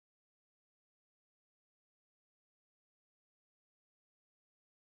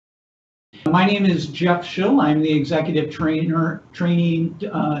My name is Jeff Schill. I'm the Executive Director of Training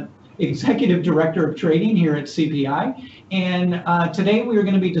here at CPI. And today we are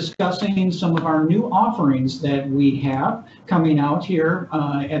going to be discussing some of our new offerings that we have coming out here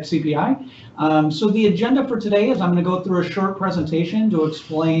at CPI. So the agenda for today is I'm going to go through a short presentation to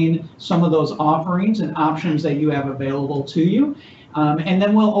explain some of those offerings and options that you have available to you. And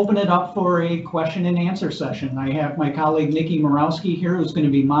then we'll open it up for a question and answer session. I have my colleague Nikki Morawski here who's going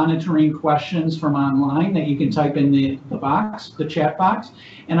to be monitoring questions from online that you can type in the chat box.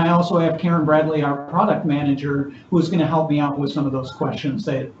 And I also have Karen Bradley, our product manager, who's going to help me out with some of those questions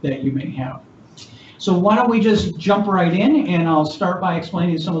that you may have. So why don't we just jump right in, and I'll start by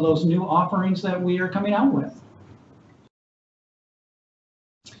explaining some of those new offerings that we are coming out with.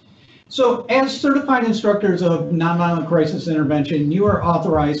 So as certified instructors of nonviolent crisis intervention, you are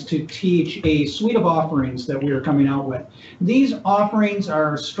authorized to teach a suite of offerings that we are coming out with. These offerings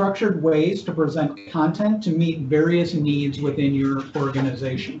are structured ways to present content to meet various needs within your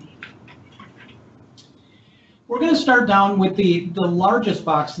organization. We're going to start down with the largest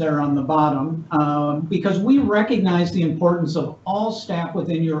box there on the bottom because we recognize the importance of all staff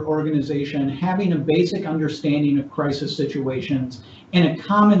within your organization having a basic understanding of crisis situations and a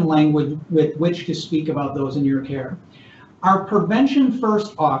common language with which to speak about those in your care. Our Prevention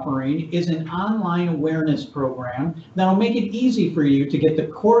First offering is an online awareness program that'll make it easy for you to get the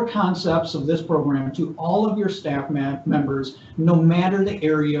core concepts of this program to all of your staff members, no matter the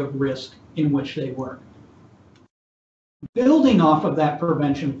area of risk in which they work. Building off of that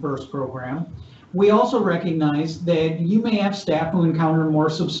Prevention First program, we also recognize that you may have staff who encounter more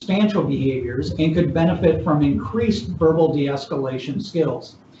substantial behaviors and could benefit from increased verbal de-escalation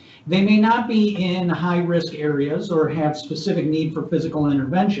skills. They may not be in high-risk areas or have specific need for physical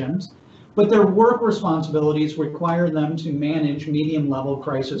interventions, but their work responsibilities require them to manage medium-level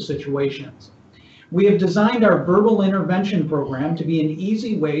crisis situations. We have designed our verbal intervention program to be an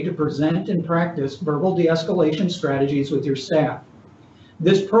easy way to present and practice verbal de-escalation strategies with your staff.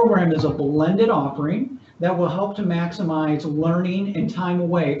 This program is a blended offering that will help to maximize learning and time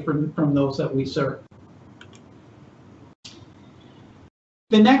away from those that we serve.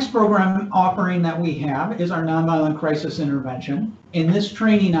 The next program offering that we have is our nonviolent crisis intervention. And this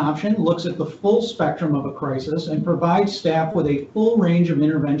training option looks at the full spectrum of a crisis and provides staff with a full range of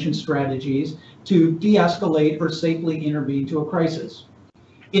intervention strategies to de-escalate or safely intervene to a crisis.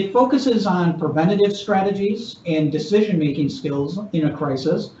 It focuses on preventative strategies and decision-making skills in a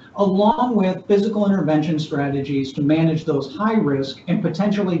crisis, along with physical intervention strategies to manage those high-risk and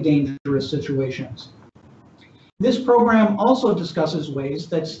potentially dangerous situations. This program also discusses ways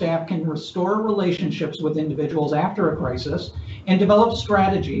that staff can restore relationships with individuals after a crisis and develop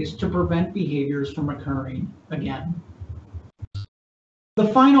strategies to prevent behaviors from occurring again. The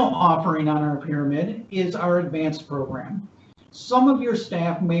final offering on our pyramid is our advanced program. Some of your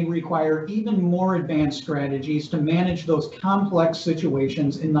staff may require even more advanced strategies to manage those complex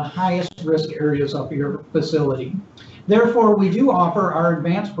situations in the highest risk areas of your facility. Therefore, we do offer our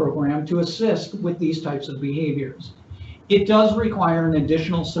advanced program to assist with these types of behaviors. It does require an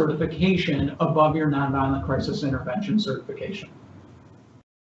additional certification above your nonviolent crisis intervention certification.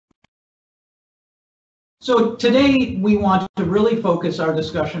 So today we want to really focus our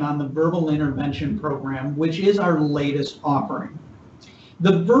discussion on the verbal intervention program, which is our latest offering.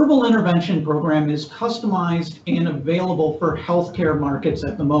 The verbal intervention program is customized and available for healthcare markets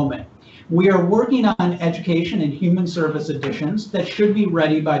at the moment. We are working on education and human service editions that should be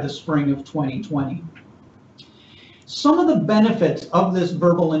ready by the spring of 2020. Some of the benefits of this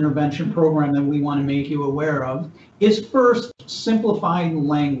verbal intervention program that we want to make you aware of is first, simplifying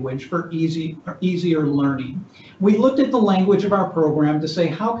language for easier learning. We looked at the language of our program to say,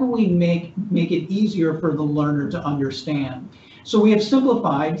 how can we make it easier for the learner to understand? So we have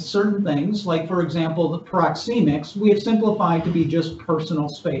simplified certain things, like for example, the proxemics, we have simplified to be just personal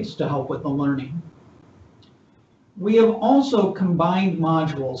space to help with the learning. We have also combined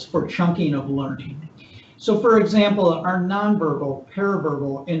modules for chunking of learning. So for example, our nonverbal,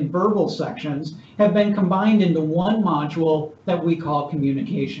 paraverbal, and verbal sections have been combined into one module that we call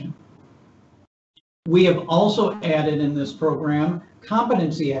communication. We have also added in this program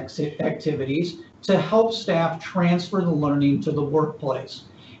competency activities to help staff transfer the learning to the workplace.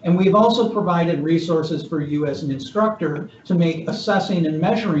 And we've also provided resources for you as an instructor to make assessing and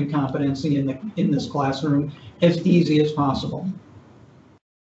measuring competency in this classroom as easy as possible.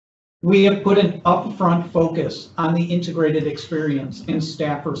 We have put an upfront focus on the integrated experience and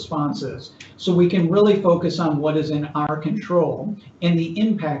staff responses, so we can really focus on what is in our control and the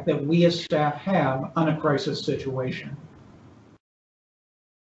impact that we as staff have on a crisis situation.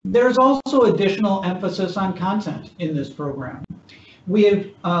 There's also additional emphasis on content in this program. We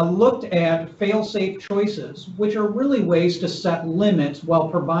have looked at fail-safe choices, which are really ways to set limits while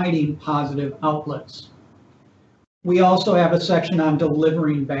providing positive outlets. We also have a section on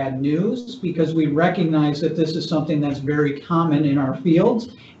delivering bad news because we recognize that this is something that's very common in our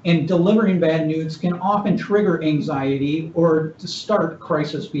fields, and delivering bad news can often trigger anxiety or to start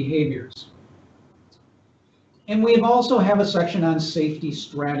crisis behaviors. And we also have a section on safety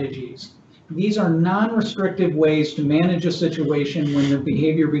strategies. These are non-restrictive ways to manage a situation when the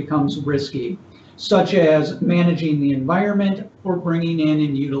behavior becomes risky, such as managing the environment or bringing in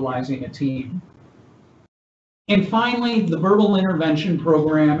and utilizing a team. And finally, the verbal intervention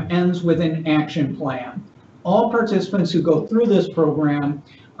program ends with an action plan. All participants who go through this program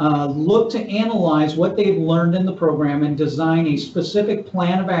look to analyze what they've learned in the program and design a specific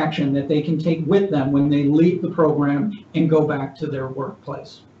plan of action that they can take with them when they leave the program and go back to their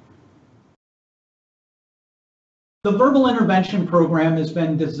workplace. The verbal intervention program has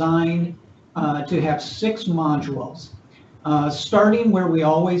been designed to have 6 modules. Starting where we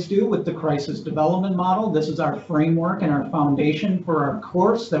always do with the crisis development model. This is our framework and our foundation for our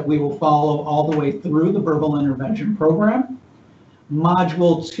course that we will follow all the way through the verbal intervention program.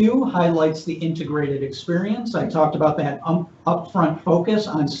 Module 2 highlights the integrated experience. I talked about that upfront focus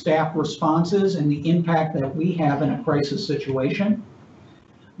on staff responses and the impact that we have in a crisis situation.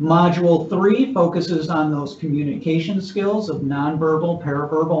 Module 3 focuses on those communication skills of nonverbal,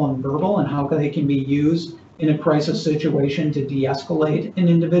 paraverbal, and verbal, and how they can be used in a crisis situation to de-escalate an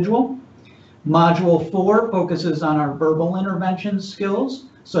individual. Module 4 focuses on our verbal intervention skills,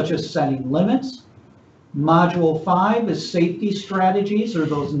 such as setting limits. Module 5 is safety strategies, or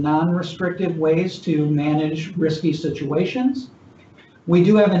those non-restrictive ways to manage risky situations. We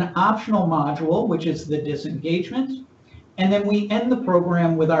do have an optional module, which is the disengagement. And then we end the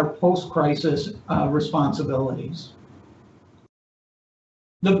program with our post-crisis responsibilities.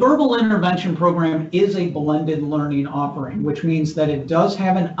 The verbal intervention program is a blended learning offering, which means that it does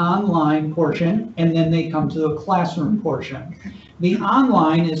have an online portion, and then they come to a classroom portion. The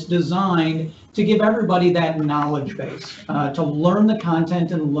online is designed to give everybody that knowledge base, to learn the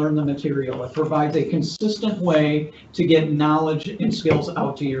content and learn the material. It provides a consistent way to get knowledge and skills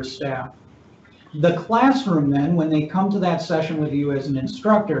out to your staff. The classroom then, when they come to that session with you as an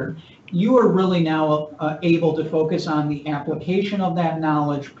instructor, you are really now able to focus on the application of that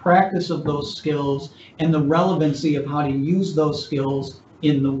knowledge, practice of those skills, and the relevancy of how to use those skills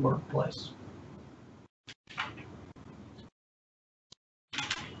in the workplace.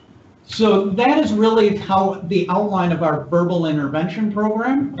 So that is really how the outline of our verbal intervention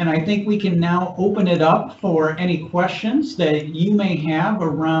program, and I think we can now open it up for any questions that you may have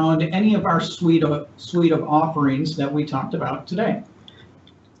around any of our suite of offerings that we talked about today.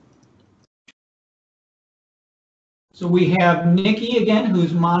 So we have Nikki again,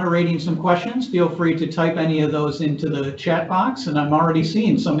 who's moderating some questions. Feel free to type any of those into the chat box, and I'm already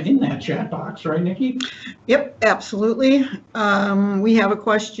seeing some in that chat box, right, Nikki? Yep, absolutely. We have a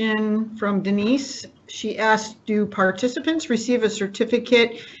question from Denise. She asked, do participants receive a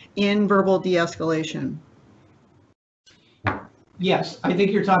certificate in verbal de-escalation? Yes, I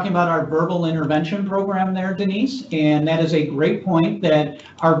think you're talking about our verbal intervention program there, Denise, and that is a great point that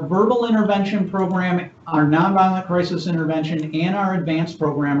our verbal intervention program, our nonviolent crisis intervention, and our advanced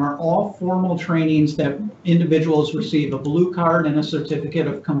program are all formal trainings that individuals receive a blue card and a certificate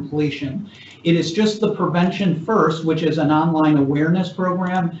of completion. It is just the Prevention First, which is an online awareness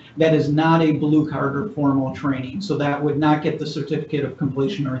program, that is not a blue card or formal training. So that would not get the certificate of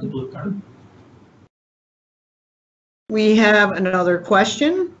completion or the blue card. We have another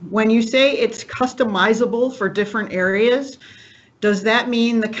question. When you say it's customizable for different areas, does that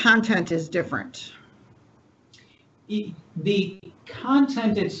mean the content is different? The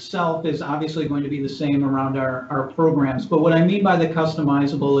content itself is obviously going to be the same around our programs, but what I mean by the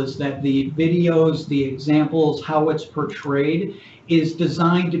customizable is that the videos, the examples, how it's portrayed is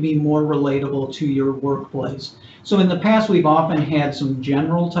designed to be more relatable to your workplace. So in the past, we've often had some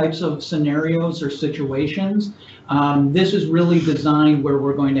general types of scenarios or situations. This is really designed where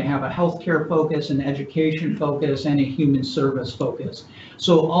we're going to have a healthcare focus, an education focus, and a human service focus.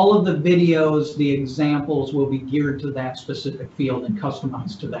 So all of the videos, the examples will be geared to that specific field and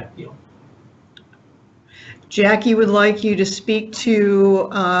customized to that field. Jackie would like you to speak to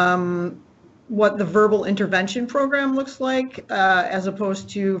what the verbal intervention program looks like as opposed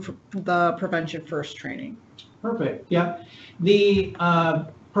to the Prevention First training. Perfect. Yeah. The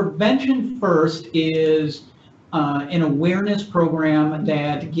Prevention First is an awareness program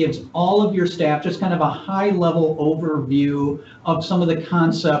that gives all of your staff just kind of a high-level overview of some of the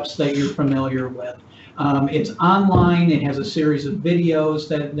concepts that you're familiar with. It's online. It has a series of videos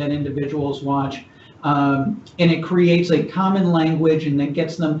that individuals watch. And it creates a common language and that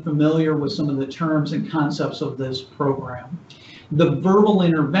gets them familiar with some of the terms and concepts of this program. The verbal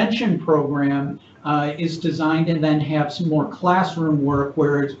intervention program is designed to then have some more classroom work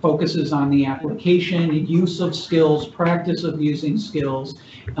where it focuses on the application, use of skills, practice of using skills,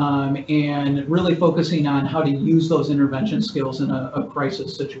 and really focusing on how to use those intervention skills in a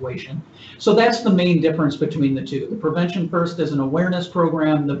crisis situation. So that's the main difference between the two. The Prevention First is an awareness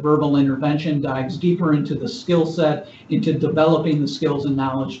program. The verbal intervention dives deeper into the skill set, into developing the skills and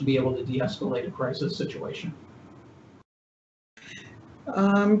knowledge to be able to de-escalate a crisis situation.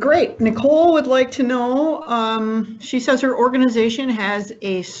 Great. Nicole would like to know, she says her organization has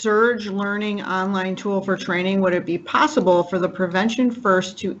a Surge learning online tool for training. Would it be possible for the Prevention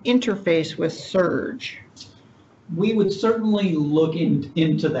First to interface with Surge? We would certainly look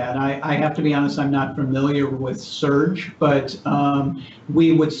into that. I have to be honest, I'm not familiar with Surge, but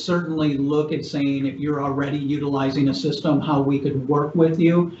we would certainly look at saying if you're already utilizing a system, how we could work with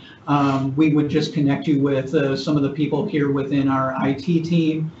you. We would just connect you with some of the people here within our IT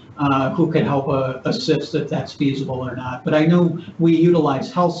team who could help assist if that's feasible or not. But I know we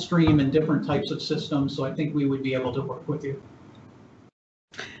utilize HealthStream and different types of systems, so I think we would be able to work with you.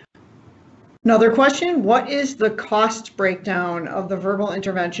 Another question, what is the cost breakdown of the verbal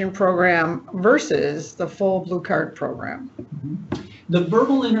intervention program versus the full Blue Card program? The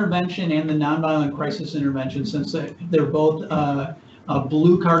verbal intervention and the nonviolent crisis intervention, since they're both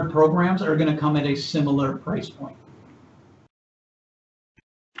Blue Card programs, are going to come at a similar price point.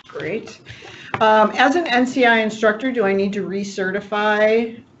 Great. As an NCI instructor, do I need to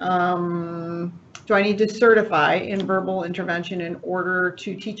recertify? Do I need to certify in verbal intervention in order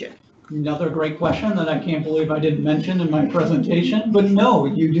to teach it? Another great question that I can't believe I didn't mention in my presentation, but no,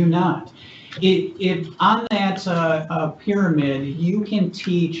 you do not. On that pyramid, you can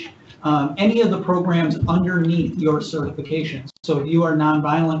teach any of the programs underneath your certifications. So if you are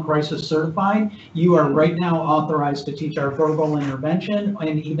nonviolent crisis certified, you are right now authorized to teach our verbal intervention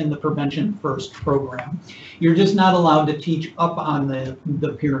and even the Prevention First program. You're just not allowed to teach up on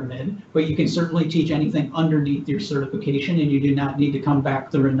the pyramid, but you can certainly teach anything underneath your certification, and you do not need to come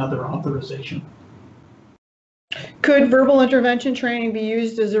back through another authorization. Could verbal intervention training be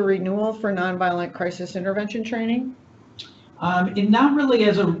used as a renewal for nonviolent crisis intervention training? And not really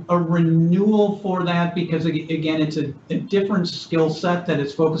as a renewal for that, because again, it's a different skill set that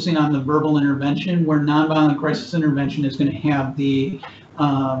is focusing on the verbal intervention, where nonviolent crisis intervention is going to have the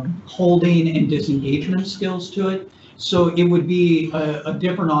holding and disengagement skills to it. So it would be a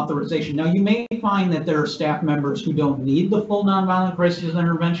different authorization. Now, you may find that there are staff members who don't need the full nonviolent crisis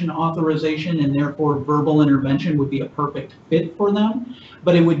intervention authorization, and therefore verbal intervention would be a perfect fit for them.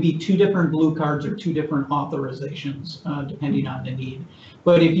 But it would be two different Blue Cards or two different authorizations, depending on the need.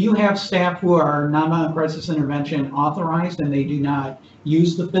 But if you have staff who are nonviolent crisis intervention authorized and they do not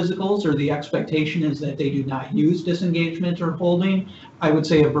use the physicals, or the expectation is that they do not use disengagement or holding, I would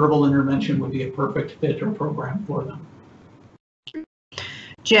say a verbal intervention would be a perfect fit or program for them.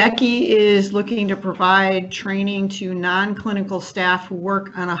 Jackie is looking to provide training to non-clinical staff who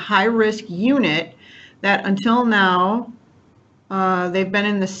work on a high-risk unit that until now they've been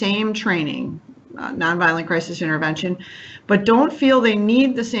in the same training, nonviolent crisis intervention, but don't feel they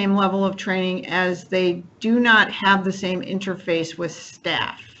need the same level of training as they do not have the same interface with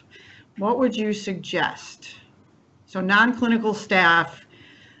staff. What would you suggest? So non-clinical staff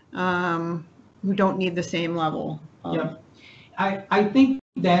who don't need the same level. Yeah, I think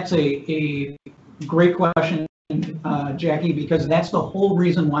that's a great question, Jackie, because that's the whole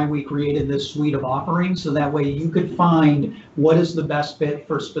reason why we created this suite of offerings, so that way you could find what is the best fit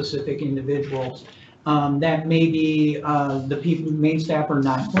for specific individuals. That may be the people, main staff are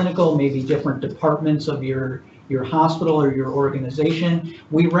non-clinical, maybe different departments of your hospital or your organization.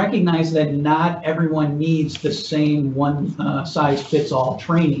 We recognize that not everyone needs the same one size fits all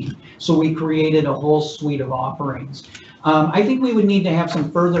training, so we created a whole suite of offerings. I think we would need to have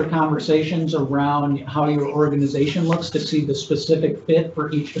some further conversations around how your organization looks to see the specific fit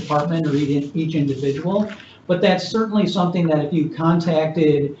for each department or each individual. But that's certainly something that if you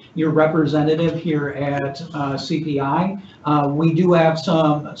contacted your representative here at CPI, we do have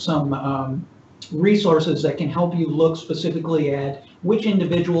some resources that can help you look specifically at which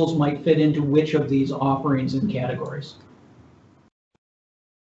individuals might fit into which of these offerings and categories.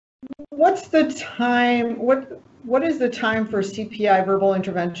 What's the time? What is the time for CPI verbal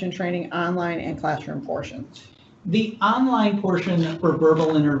intervention training online and classroom portions? The online portion for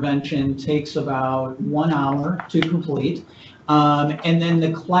verbal intervention takes about 1 hour to complete. And then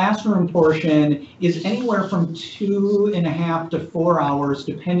the classroom portion is anywhere from 2.5 to 4 hours,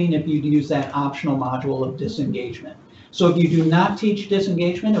 depending if you'd use that optional module of disengagement. So if you do not teach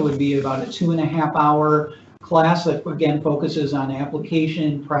disengagement, it would be about a 2.5 hour class that again focuses on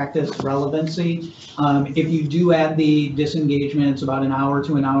application, practice, relevancy. If you do add the disengagement, it's about an hour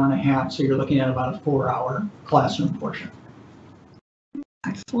to an hour and a half, so you're looking at about a 4 hour classroom portion.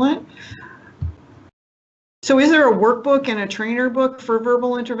 Excellent. So is there a workbook and a trainer book for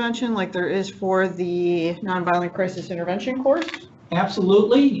verbal intervention like there is for the nonviolent crisis intervention course?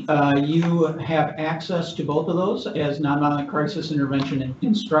 Absolutely. You have access to both of those as nonviolent crisis intervention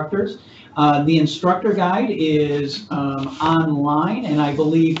instructors. The instructor guide is online, and I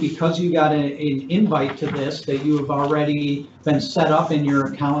believe because you got an invite to this, that you have already been set up in your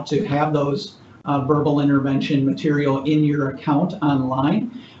account to have those verbal intervention material in your account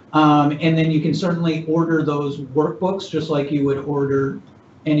online. And then you can certainly order those workbooks just like you would order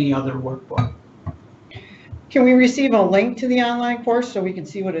any other workbook. Can we receive a link to the online course so we can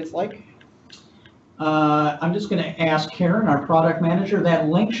see what it's like? I'm just going to ask Karen, our product manager, that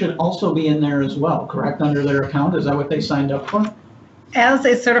link should also be in there as well, correct, under their account? Is that what they signed up for? As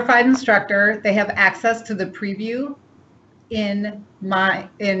a certified instructor, they have access to the preview in the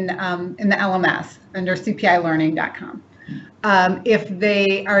LMS under cpilearning.com. If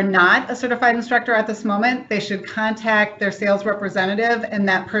they are not a certified instructor at this moment, they should contact their sales representative, and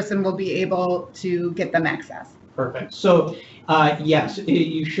that person will be able to get them access. Perfect. So yes,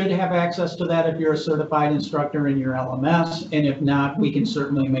 you should have access to that if you're a certified instructor in your LMS, and if not, we can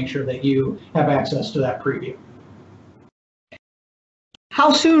certainly make sure that you have access to that preview.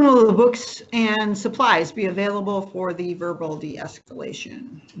 How soon will the books and supplies be available for the verbal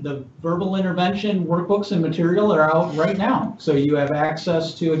de-escalation? The verbal intervention workbooks and material are out right now. So you have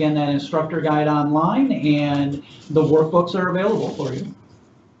access to, again, that instructor guide online, and the workbooks are available for you.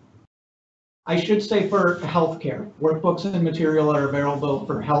 I should say for healthcare, workbooks and material are available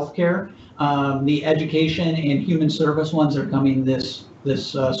for healthcare. The education and human service ones are coming this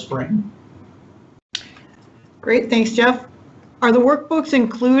spring. Great, thanks, Jeff. Are the workbooks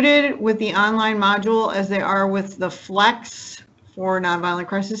included with the online module as they are with the Flex for nonviolent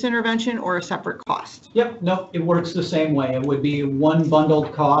crisis intervention, or a separate cost? Yep, no, it works the same way. It would be one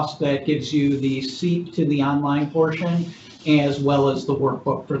bundled cost that gives you the seat to the online portion as well as the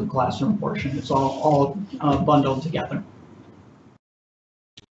workbook for the classroom portion. It's all bundled together.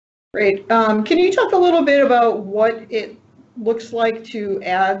 Great. Can you talk a little bit about what it looks like to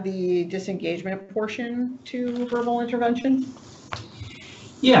add the disengagement portion to verbal intervention?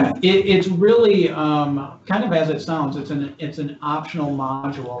 Yeah, it's really kind of as it sounds. It's an optional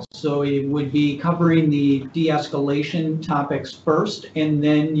module. So it would be covering the de-escalation topics first, and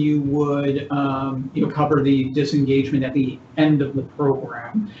then you would cover the disengagement at the end of the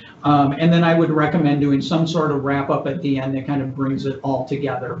program. And then I would recommend doing some sort of wrap up at the end that kind of brings it all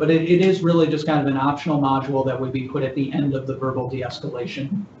together. But it is really just kind of an optional module that would be put at the end of the verbal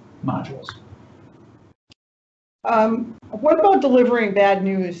de-escalation modules. What about delivering bad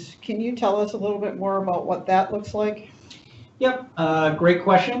news? Can you tell us a little bit more about what that looks like? Yep, great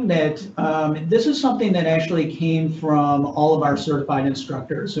question. This is something that actually came from all of our certified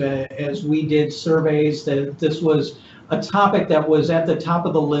instructors. As we did surveys, that this was a topic that was at the top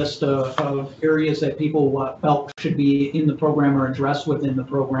of the list of areas that people felt should be in the program or addressed within the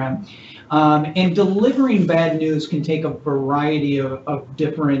program. And delivering bad news can take a variety of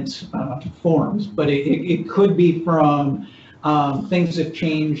different forms, but it could be from things have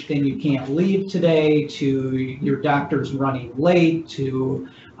changed and you can't leave today, to your doctor's running late, to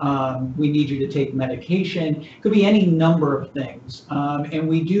we need you to take medication. It could be any number of things. And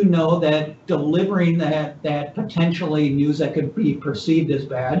we do know that delivering that potentially news that could be perceived as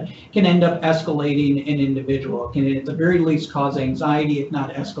bad can end up escalating an individual. It can at the very least cause anxiety, if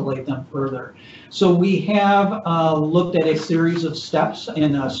not escalate them further. So we have looked at a series of steps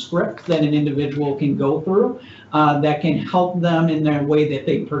and a script that an individual can go through that can help them in their way that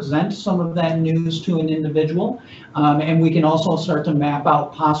they present some of that news to an individual. And we can also start to map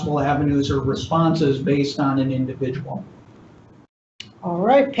out possible avenues or responses based on an individual. All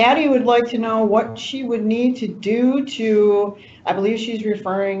right, Patty would like to know what she would need to do to, I believe she's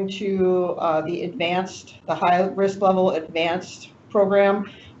referring to the high risk level advanced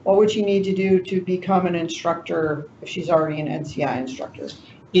program. What would she need to do to become an instructor if she's already an NCI instructor?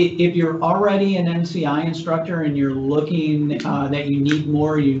 If you're already an NCI instructor and you're looking that you need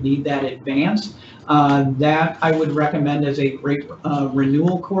more, you need that advanced, that I would recommend as a great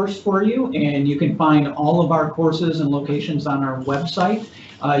renewal course for you. And you can find all of our courses and locations on our website.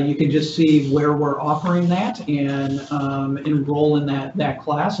 You can just see where we're offering that and enroll in that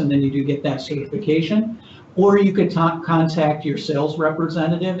class, and then you do get that certification. Or you could contact your sales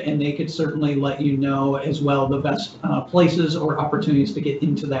representative, and they could certainly let you know as well the best places or opportunities to get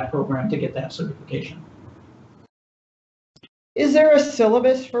into that program to get that certification. Is there a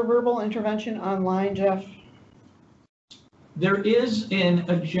syllabus for verbal intervention online, Jeff? There is an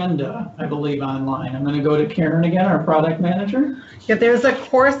agenda, I believe, online. I'm going to go to Karen again, our product manager. Yeah, there's a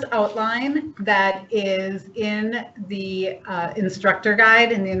course outline that is in the instructor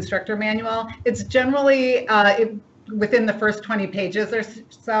guide, in the instructor manual. It's generally within the first 20 pages or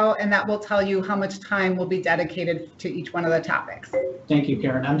so, and that will tell you how much time will be dedicated to each one of the topics. Thank you,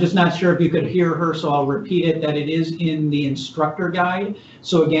 Karen. I'm just not sure if you could hear her, so I'll repeat it, that it is in the instructor guide.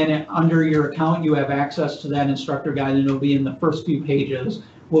 So again, under your account, you have access to that instructor guide, and it'll be in the first few pages.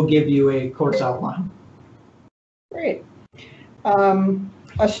 We'll give you a course outline. Great.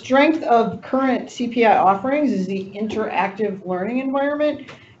 A strength of current CPI offerings is the interactive learning environment.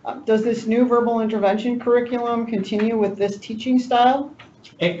 Does this new verbal intervention curriculum continue with this teaching style?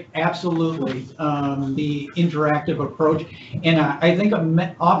 Absolutely, the interactive approach, and I think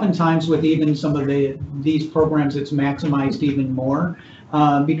oftentimes with even some of these programs, it's maximized even more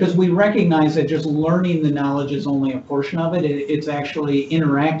because we recognize that just learning the knowledge is only a portion of it. It's actually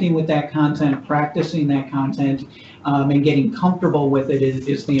interacting with that content, practicing that content, and getting comfortable with it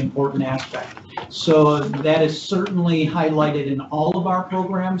is the important aspect. So that is certainly highlighted in all of our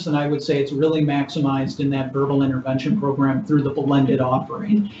programs, and I would say it's really maximized in that verbal intervention program through the blended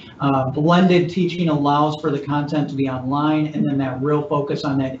offering. Blended teaching allows for the content to be online, and then that real focus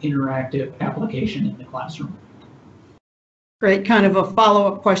on that interactive application in the classroom. Great, kind of a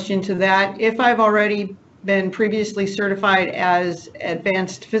follow-up question to that. If I've already been previously certified as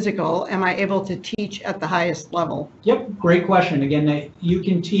advanced physical, am I able to teach at the highest level? Yep, great question. Again, you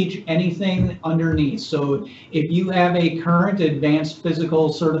can teach anything underneath. So if you have a current advanced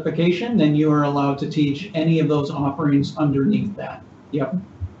physical certification, then you are allowed to teach any of those offerings underneath that. Yep.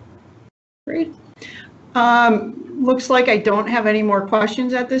 Great. Looks like I don't have any more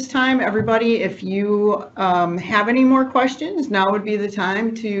questions at this time. Everybody, if you have any more questions, now would be the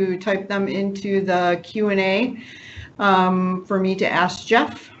time to type them into the Q&A for me to ask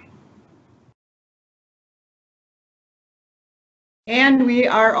Jeff. And we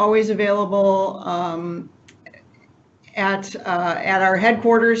are always available at our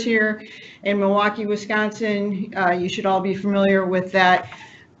headquarters here in Milwaukee, Wisconsin. You should all be familiar with that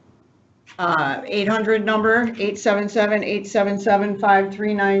 800 number,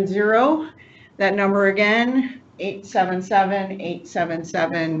 877-877-5390. That number again,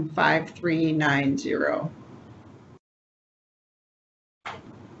 877-877-5390.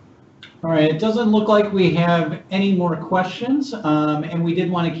 All right, it doesn't look like we have any more questions, and we did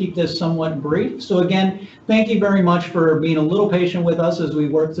want to keep this somewhat brief. So again, thank you very much for being a little patient with us as we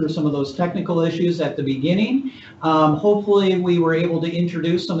work through some of those technical issues at the beginning. Hopefully we were able to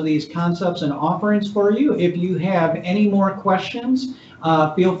introduce some of these concepts and offerings for you. If you have any more questions,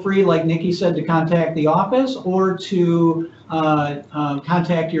 feel free, like Nikki said, to contact the office or to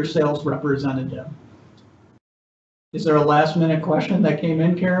contact your sales representative. Is there a last minute question that came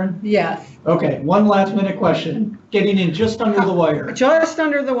in, Karen? Yes. Okay, one last minute question, getting in just under the wire. Just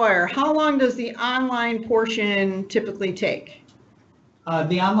under the wire. How long does the online portion typically take?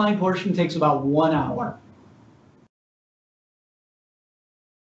 The online portion takes about 1 hour.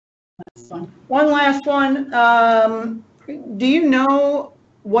 One last one. Do you know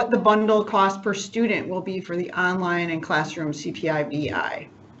what the bundle cost per student will be for the online and classroom CPI VI?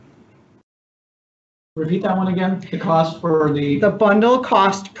 Repeat that one again. The cost for the bundle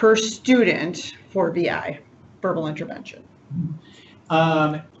cost per student for VI, verbal intervention.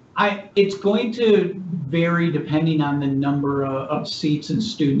 It's going to vary depending on the number of seats and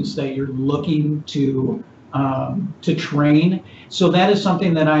students that you're looking to train. So that is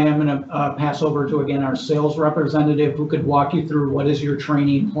something that I am going to pass over to, again, our sales representative, who could walk you through what is your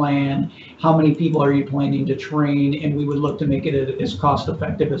training plan, how many people are you planning to train, and we would look to make it as cost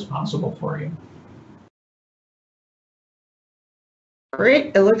effective as possible for you.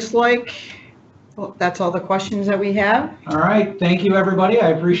 Great. It looks like that's all the questions that we have. All right. Thank you, everybody.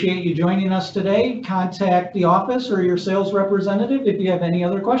 I appreciate you joining us today. Contact the office or your sales representative if you have any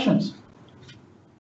other questions.